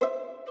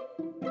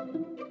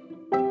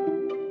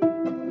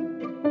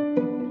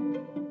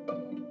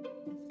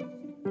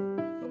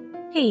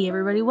Hey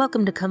everybody,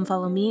 welcome to Come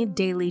Follow Me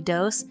Daily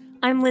Dose.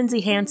 I'm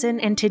Lindsay Hansen,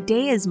 and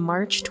today is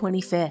March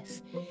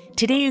 25th.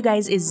 Today, you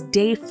guys, is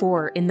day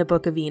 4 in the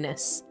Book of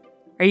Enos.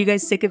 Are you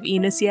guys sick of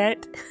Enos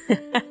yet?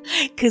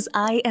 Because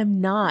I am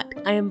not.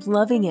 I am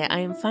loving it. I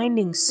am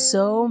finding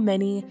so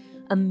many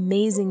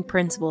amazing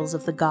principles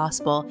of the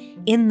gospel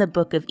in the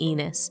Book of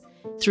Enos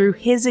through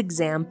his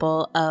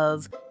example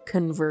of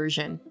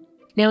conversion.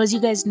 Now, as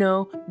you guys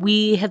know,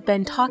 we have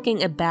been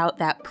talking about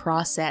that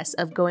process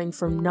of going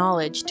from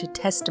knowledge to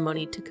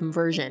testimony to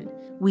conversion.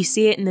 We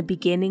see it in the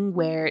beginning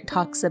where it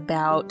talks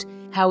about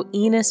how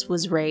Enos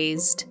was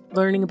raised,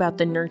 learning about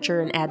the nurture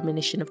and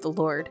admonition of the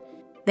Lord.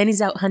 Then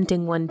he's out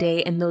hunting one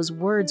day, and those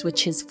words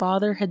which his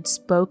father had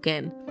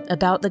spoken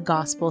about the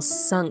gospel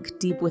sunk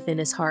deep within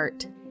his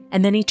heart.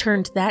 And then he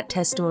turned that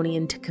testimony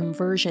into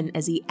conversion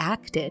as he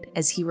acted,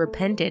 as he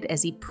repented,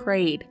 as he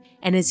prayed,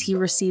 and as he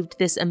received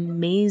this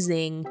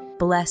amazing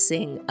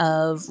blessing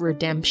of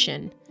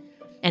redemption,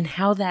 and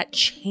how that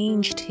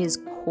changed his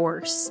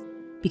course.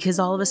 Because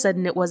all of a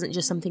sudden it wasn't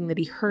just something that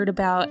he heard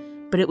about,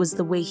 but it was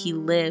the way he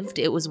lived.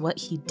 It was what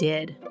he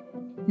did.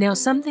 Now,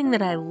 something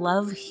that I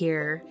love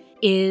here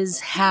is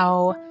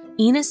how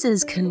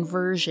Enos's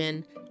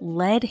conversion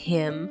led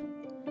him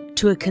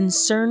to a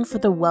concern for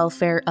the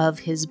welfare of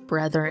his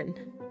brethren.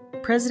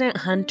 President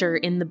Hunter,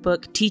 in the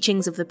book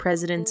Teachings of the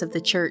Presidents of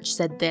the Church,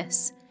 said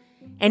this: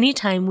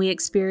 "Anytime we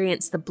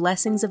experience the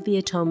blessings of the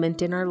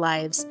atonement in our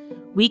lives,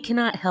 we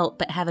cannot help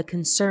but have a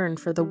concern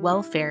for the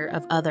welfare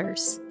of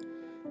others.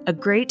 A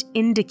great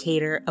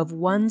indicator of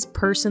one's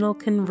personal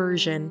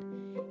conversion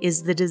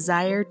is the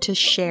desire to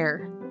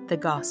share the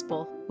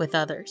gospel with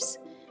others."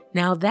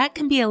 Now, that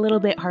can be a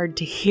little bit hard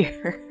to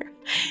hear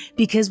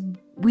because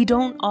we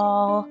don't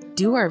all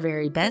do our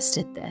very best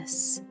at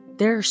this.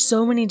 There are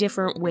so many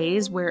different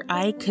ways where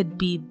I could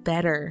be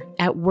better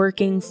at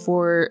working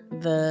for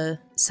the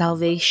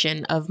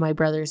salvation of my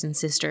brothers and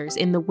sisters,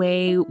 in the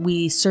way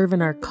we serve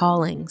in our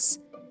callings,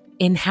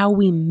 in how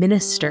we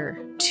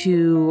minister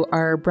to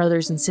our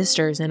brothers and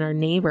sisters and our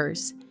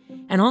neighbors,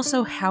 and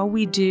also how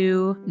we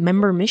do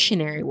member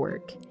missionary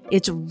work.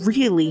 It's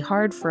really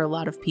hard for a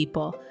lot of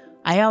people.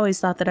 I always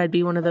thought that I'd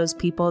be one of those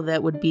people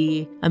that would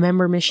be a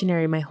member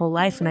missionary my whole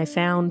life, and I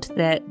found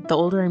that the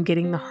older I'm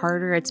getting, the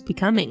harder it's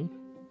becoming.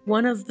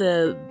 One of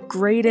the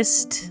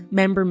greatest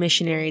member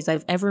missionaries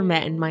I've ever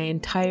met in my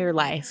entire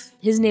life,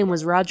 his name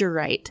was Roger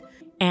Wright,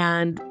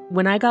 and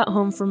when I got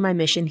home from my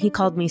mission, he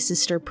called me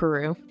Sister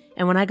Peru,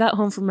 and when I got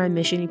home from my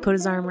mission, he put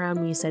his arm around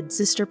me and said,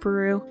 "Sister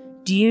Peru,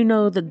 do you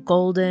know the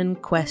golden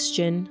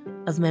question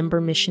of member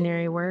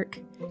missionary work?"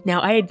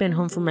 Now, I had been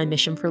home from my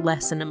mission for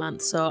less than a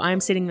month, so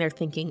I'm sitting there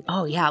thinking,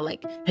 oh yeah,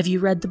 have you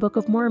read the Book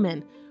of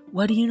Mormon?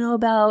 What do you know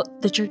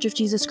about the Church of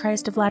Jesus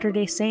Christ of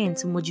Latter-day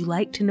Saints, and would you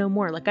like to know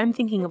more? I'm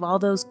thinking of all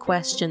those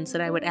questions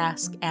that I would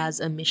ask as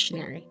a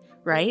missionary,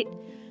 right?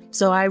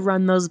 So I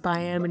run those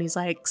by him, and he's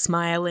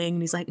smiling,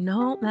 and he's like,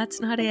 "No,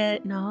 that's not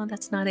it. No,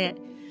 that's not it."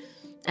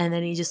 And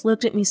then he just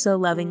looked at me so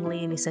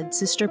lovingly, and he said,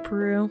 "Sister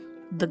Peru,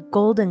 the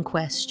golden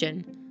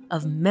question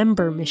of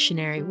member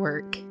missionary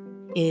work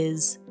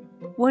is,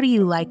 what do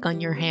you like on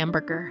your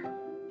hamburger?"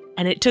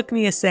 And it took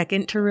me a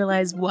second to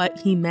realize what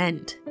he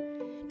meant.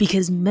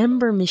 Because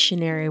member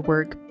missionary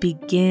work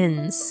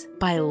begins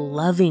by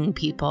loving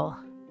people,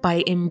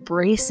 by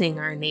embracing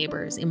our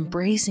neighbors,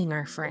 embracing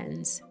our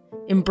friends,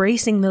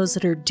 embracing those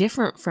that are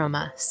different from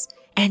us,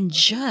 and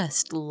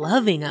just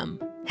loving them,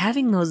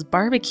 having those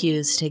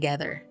barbecues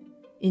together,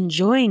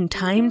 enjoying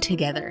time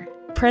together.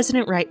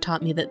 President Wright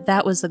taught me that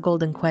that was the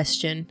golden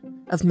question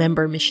of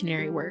member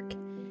missionary work,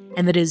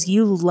 and that as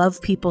you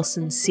love people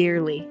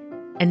sincerely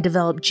and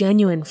develop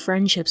genuine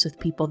friendships with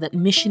people, that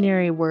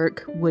missionary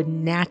work would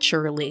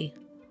naturally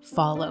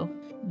follow.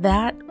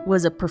 That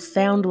was a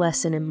profound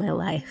lesson in my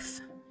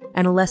life,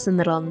 and a lesson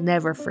that I'll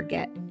never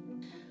forget.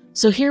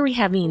 So here we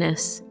have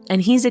Enos,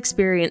 and he's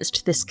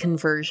experienced this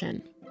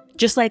conversion.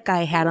 Just like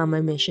I had on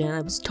my mission, I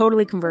was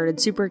totally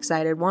converted, super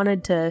excited,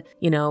 wanted to,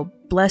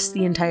 bless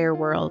the entire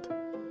world.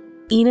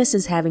 Enos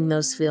is having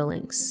those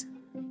feelings.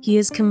 He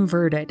is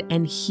converted,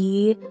 and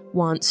he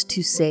wants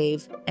to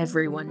save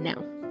everyone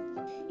now.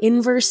 In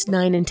verse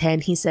 9 and 10,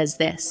 he says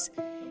this: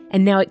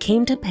 "And now it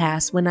came to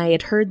pass, when I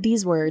had heard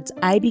these words,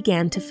 I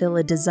began to feel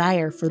a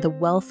desire for the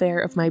welfare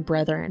of my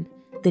brethren,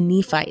 the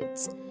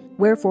Nephites.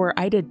 Wherefore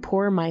I did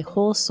pour my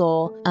whole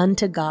soul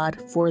unto God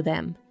for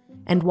them.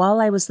 And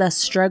while I was thus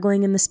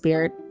struggling in the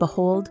Spirit,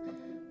 behold,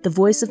 the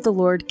voice of the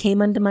Lord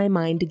came unto my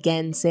mind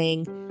again,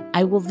 saying,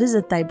 I will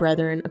visit thy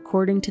brethren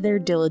according to their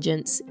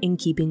diligence in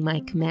keeping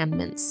my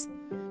commandments."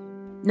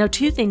 Now,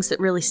 two things that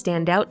really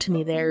stand out to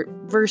me there.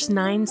 Verse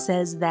 9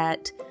 says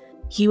that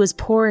he was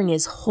pouring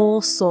his whole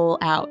soul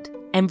out,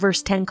 and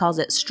verse 10 calls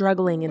it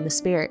struggling in the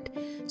Spirit.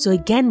 So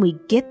again, we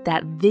get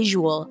that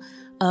visual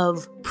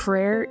of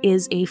prayer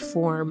is a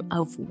form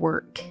of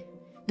work.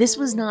 This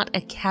was not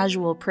a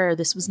casual prayer.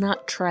 This was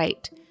not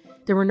trite.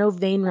 There were no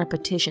vain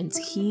repetitions.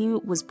 He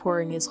was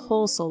pouring his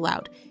whole soul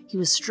out. He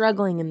was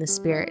struggling in the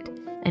Spirit,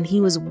 and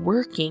he was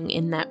working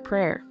in that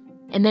prayer.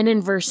 And then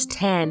in verse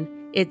 10,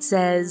 it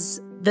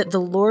says that the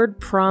Lord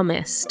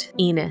promised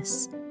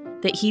Enos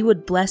that he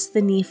would bless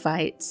the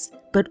Nephites,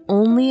 but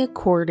only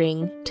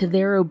according to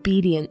their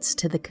obedience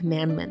to the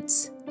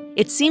commandments.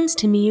 It seems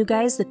to me, you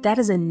guys, that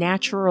is a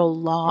natural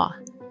law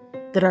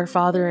that our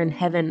Father in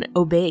heaven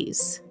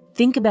obeys.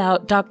 Think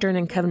about Doctrine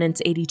and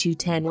Covenants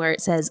 82:10, where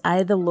it says,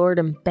 I, the Lord,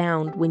 am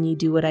bound when ye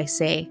do what I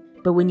say,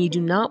 but when ye do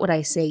not what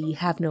I say, ye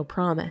have no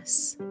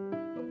promise.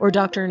 Or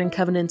Doctrine and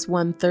Covenants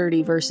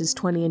 130, verses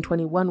 20 and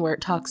 21, where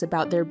it talks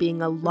about there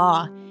being a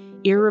law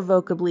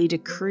irrevocably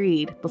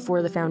decreed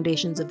before the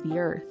foundations of the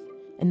earth,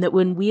 and that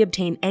when we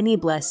obtain any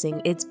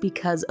blessing, it's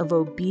because of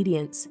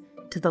obedience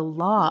to the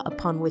law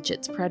upon which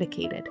it's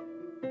predicated.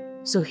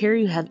 So here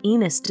you have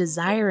Enos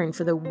desiring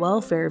for the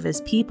welfare of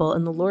his people,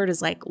 and the Lord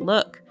is like,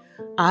 look,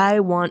 I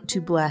want to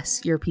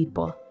bless your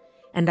people,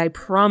 and I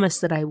promise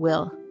that I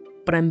will,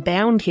 but I'm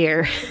bound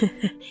here.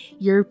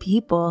 Your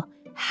people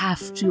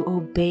have to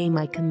obey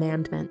my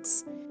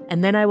commandments,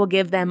 and then I will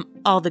give them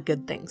all the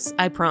good things,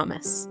 I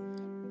promise.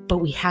 But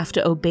we have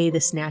to obey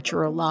this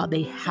natural law.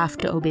 They have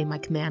to obey my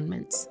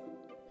commandments.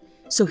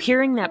 So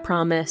hearing that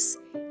promise,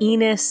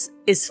 Enos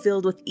is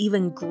filled with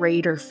even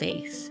greater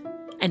faith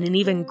and an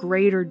even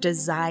greater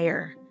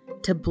desire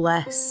to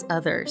bless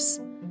others.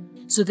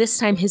 So this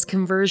time his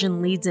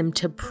conversion leads him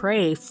to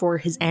pray for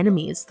his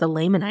enemies, the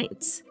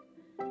Lamanites.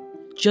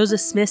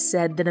 Joseph Smith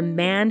said that a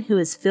man who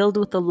is filled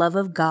with the love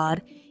of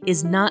God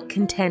is not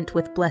content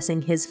with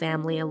blessing his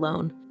family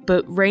alone,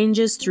 but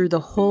ranges through the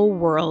whole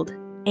world,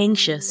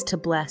 anxious to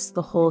bless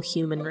the whole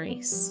human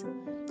race.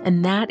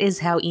 And that is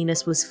how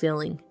Enos was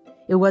feeling.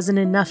 It wasn't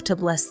enough to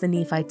bless the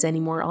Nephites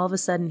anymore. All of a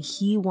sudden,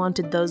 he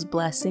wanted those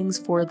blessings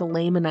for the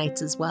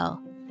Lamanites as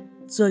well.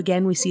 So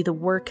again, we see the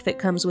work that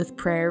comes with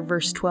prayer.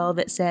 Verse 12,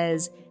 it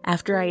says,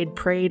 after I had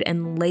prayed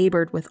and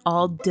labored with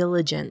all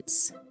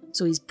diligence.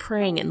 So he's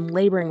praying and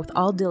laboring with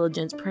all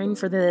diligence, praying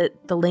for the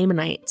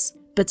Lamanites.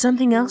 But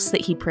something else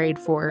that he prayed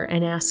for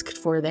and asked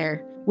for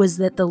there was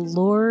that the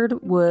Lord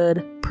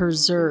would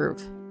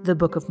preserve the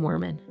Book of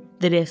Mormon.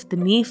 That if the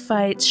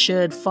Nephites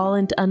should fall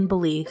into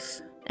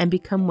unbelief and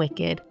become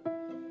wicked,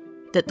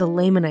 that the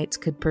Lamanites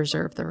could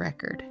preserve the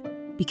record.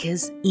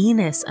 Because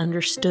Enos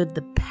understood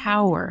the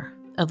power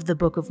of the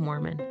Book of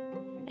Mormon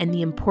and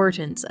the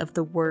importance of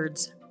the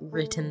words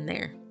written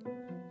there.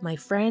 My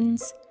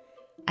friends,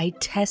 I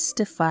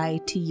testify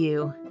to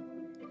you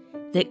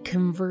that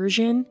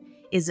conversion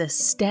is a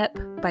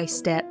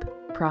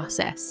step-by-step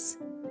process.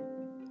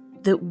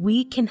 That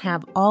we can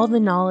have all the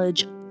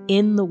knowledge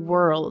in the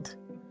world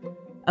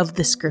of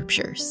the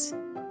scriptures.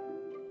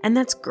 And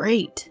that's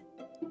great,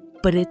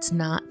 but it's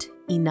not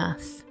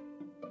enough.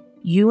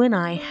 You and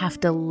I have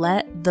to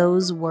let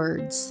those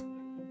words,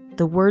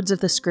 the words of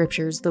the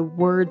scriptures, the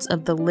words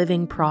of the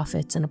living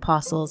prophets and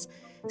apostles,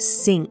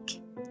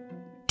 sink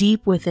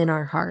deep within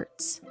our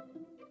hearts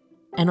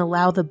and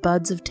allow the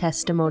buds of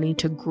testimony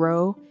to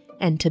grow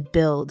and to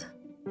build.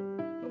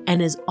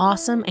 And as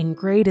awesome and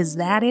great as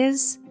that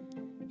is,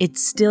 it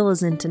still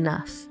isn't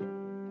enough.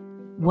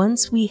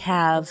 Once we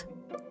have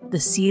the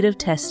seed of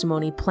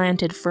testimony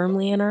planted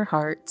firmly in our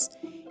hearts,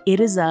 it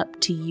is up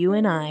to you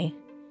and I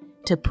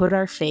to put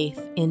our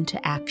faith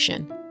into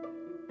action,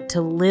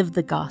 to live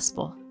the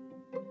gospel,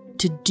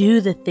 to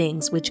do the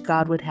things which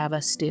God would have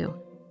us do.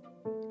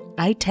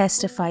 I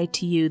testify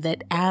to you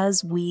that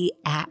as we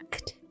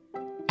act,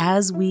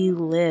 as we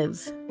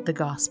live the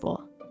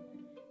gospel,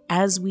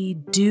 as we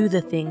do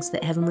the things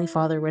that Heavenly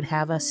Father would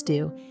have us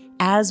do,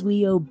 as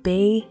we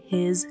obey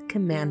His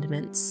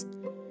commandments,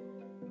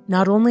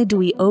 not only do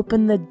we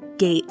open the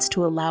gates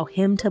to allow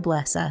Him to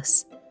bless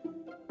us,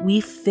 we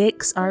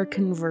fix our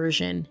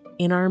conversion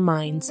in our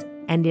minds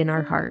and in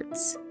our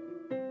hearts.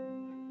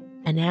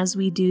 And as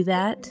we do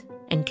that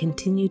and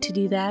continue to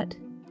do that,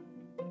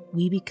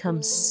 we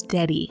become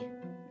steady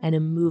and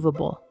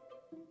immovable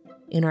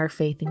in our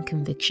faith and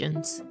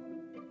convictions.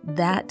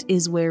 That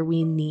is where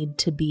we need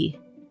to be.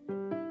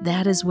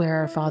 That is where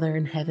our Father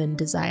in heaven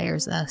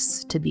desires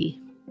us to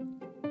be.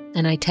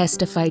 And I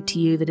testify to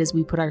you that as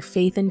we put our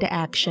faith into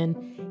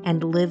action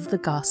and live the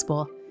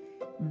gospel,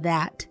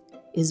 that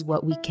is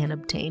what we can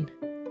obtain.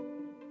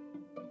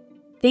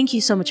 Thank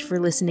you so much for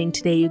listening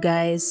today, you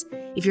guys.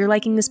 If you're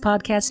liking this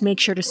podcast, make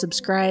sure to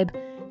subscribe,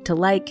 to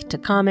like, to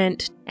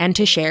comment, and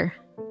to share.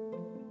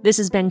 This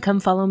has been Come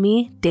Follow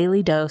Me,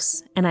 Daily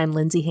Dose, and I'm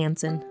Lindsay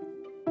Hansen.